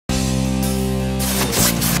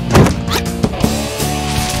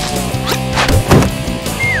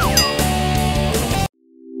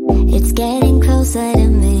closer to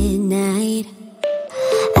midnight.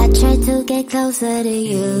 I try to get closer to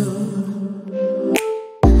you.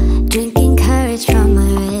 Drinking courage from a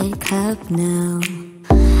red cup now.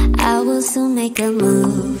 I will soon make a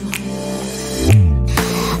move.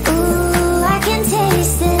 Ooh, I can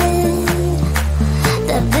taste it.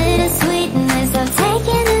 The bittersweetness of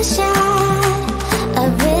taking a shot. A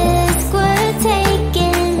risk worth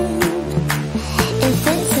taking. If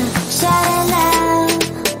it's a shot at love,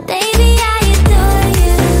 baby, I adore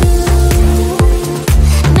you.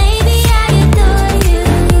 Maybe I adore you.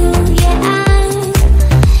 Yeah, I'm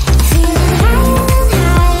feeling higher than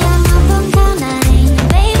high. I'm up on cloud nine.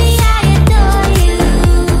 Baby, I adore you.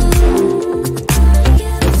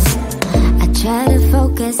 I try to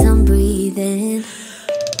focus on breathing.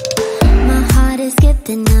 My heart is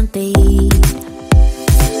skipping a beat.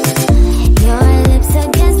 Your lips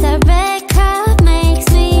against a red cup makes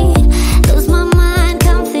me lose my mind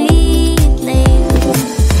completely.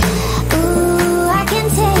 Ooh, I can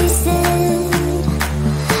taste it.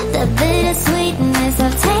 The bittersweetness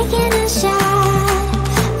of taking a shot.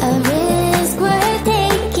 A risk worth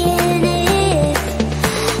taking it.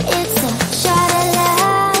 It's a shot of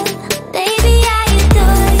love. Baby, I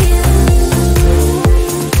adore you.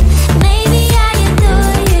 Maybe I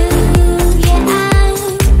adore you.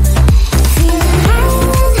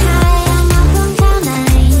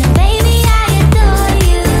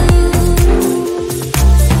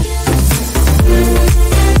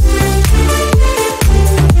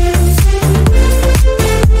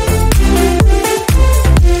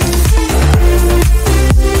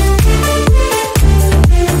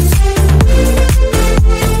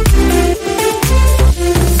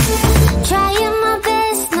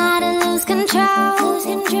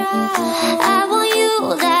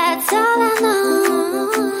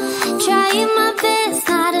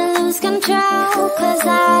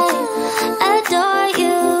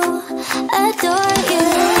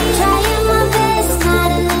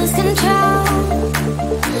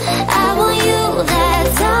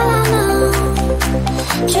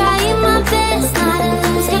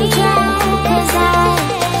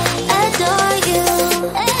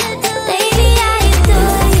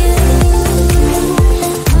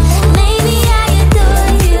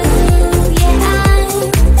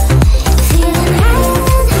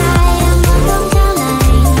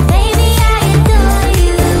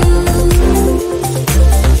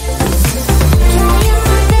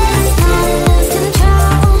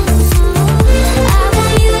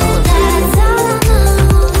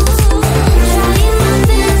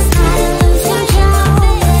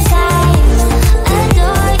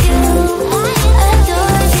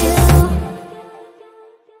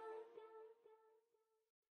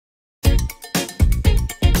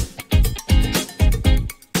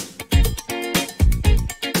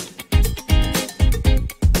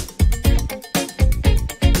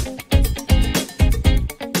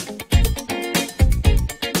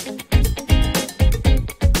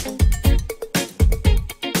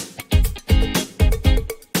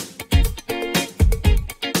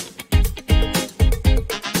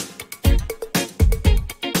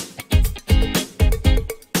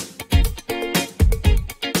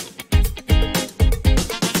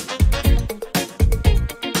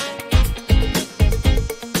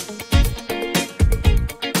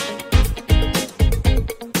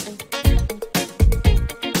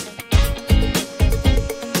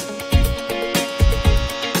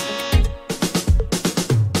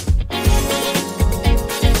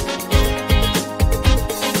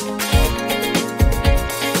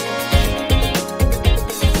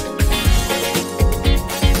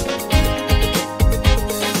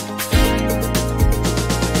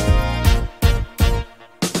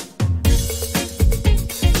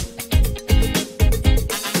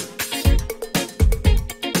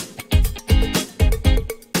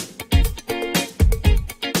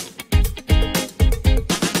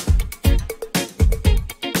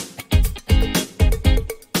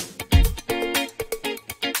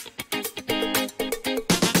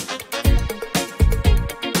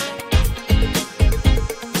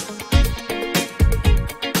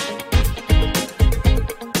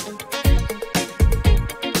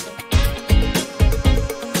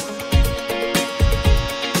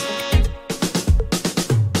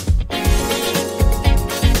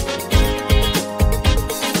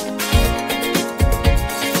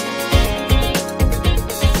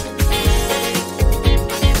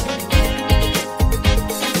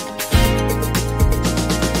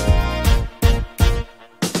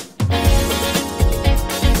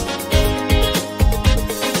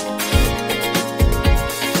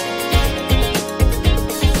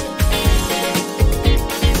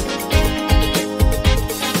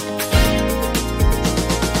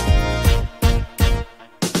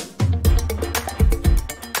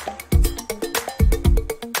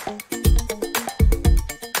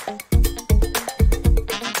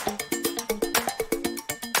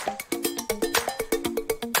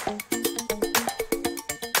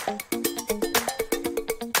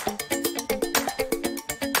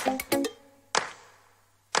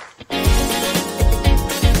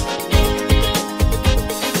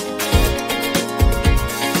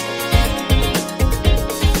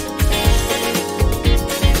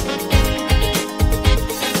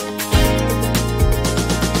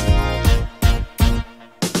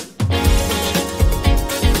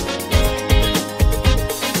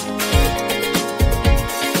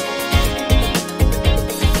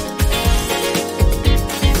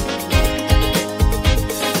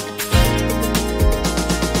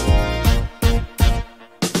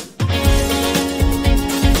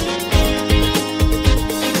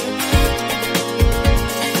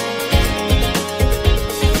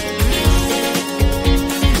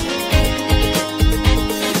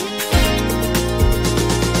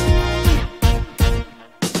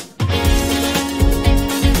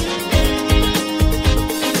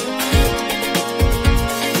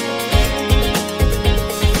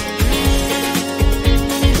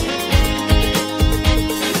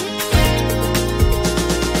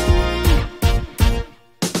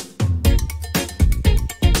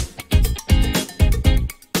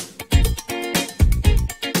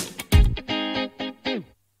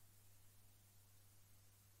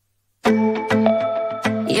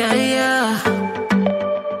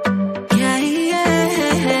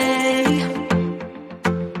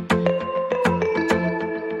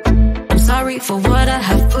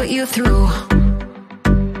 put you through.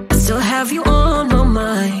 I still have you on my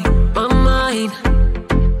mind, my mind.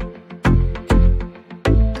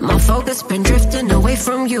 My focus been drifting away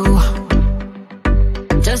from you.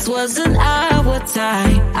 Just wasn't our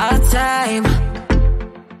time, our time.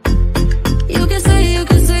 You can say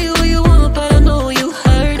what you want, but I know you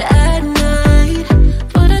hurt at night.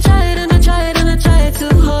 But I tried and I tried and I tried to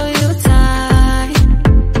hold you tight.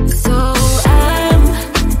 So I'm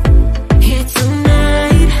here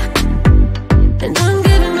tonight, and I'm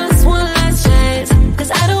giving us one last chance,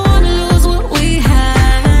 'cause I don't wanna lose what we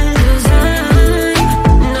had. 'Cause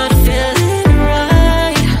I'm not feeling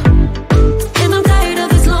right, and I'm tired of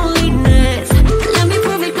this loneliness. Let me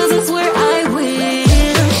prove it, 'cause I swear I will.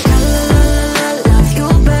 Love you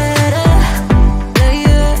better, yeah,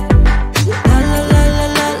 yeah.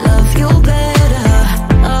 Love you better,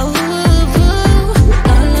 oh, love you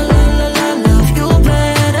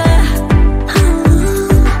better,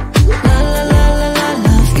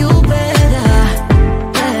 love you better,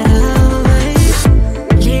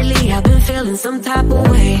 Lately I've been feeling some type of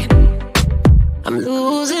way. I'm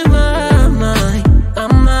losing my mind, my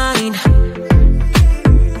mind.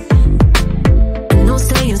 No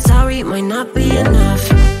saying sorry might not be enough.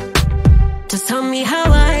 Just tell me how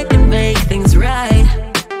I can make things right,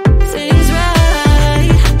 things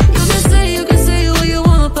right. You can say what you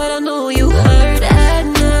want, but I know you hurt at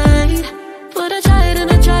night. But I tried and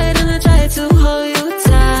I tried and I tried to hold you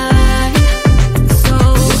tight. So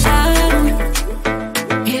I'm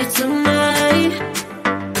here tonight,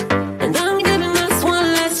 and I'm giving us one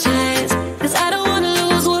last chance, 'cause I don't wanna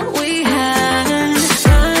lose what we had.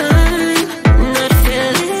 I'm not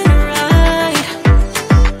feeling right,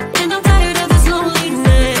 and I'm tired of this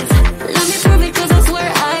loneliness. Let me prove it, 'cause I swear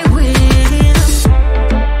I will.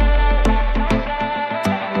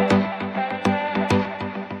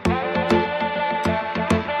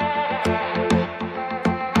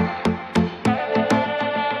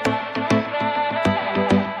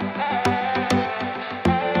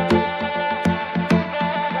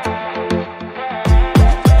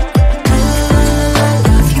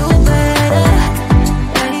 Love you better,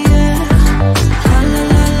 yeah, yeah.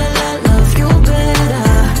 Love you better,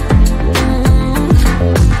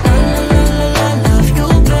 love you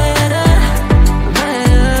better,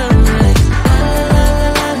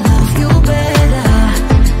 love you better,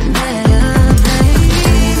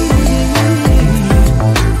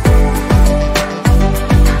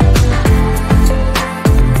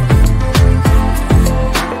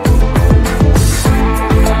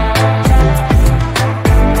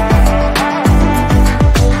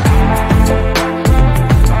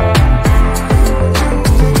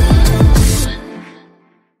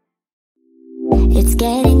 It's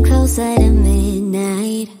getting closer to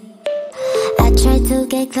midnight. I try to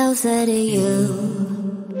get closer to you.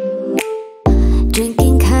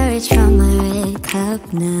 Drinking courage from my red cup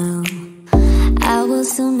now. I will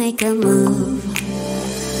soon make a move.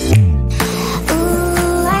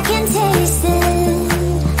 Ooh, I can taste it,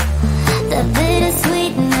 the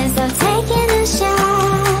bittersweetness of taking a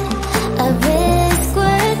shot, a risk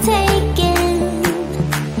worth taking.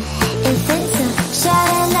 If it's a shot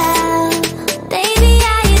at love, baby,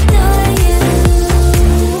 I adore you.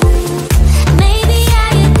 Maybe I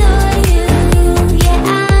adore you. Yeah,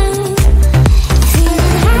 I'm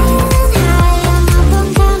feeling high, I'm up on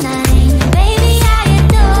cloud nine. Baby, I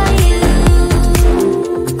adore you.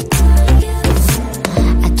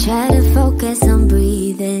 I try to focus on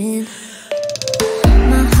breathing.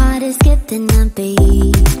 My heart is skipping a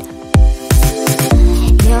beat.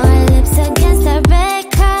 Your lips against a red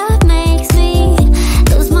cup makes me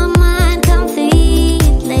lose my mind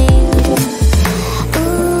completely.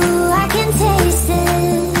 Ooh, I can taste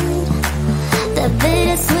it, the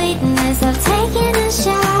bittersweetness of taking a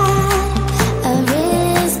shot, a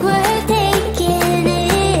risk worth taking.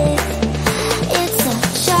 It's a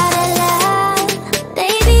shot at love,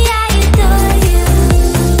 baby, I adore you.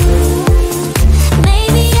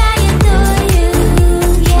 Maybe I adore you.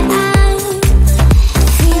 Yeah, I'm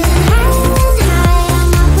feeling high,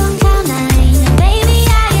 I'm up on cloud nine. Baby,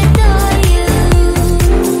 I adore you.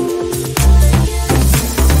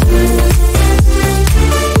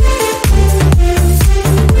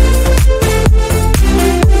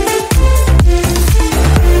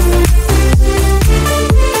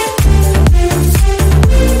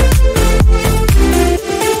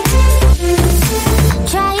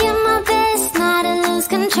 Trying my best not to lose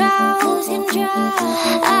control.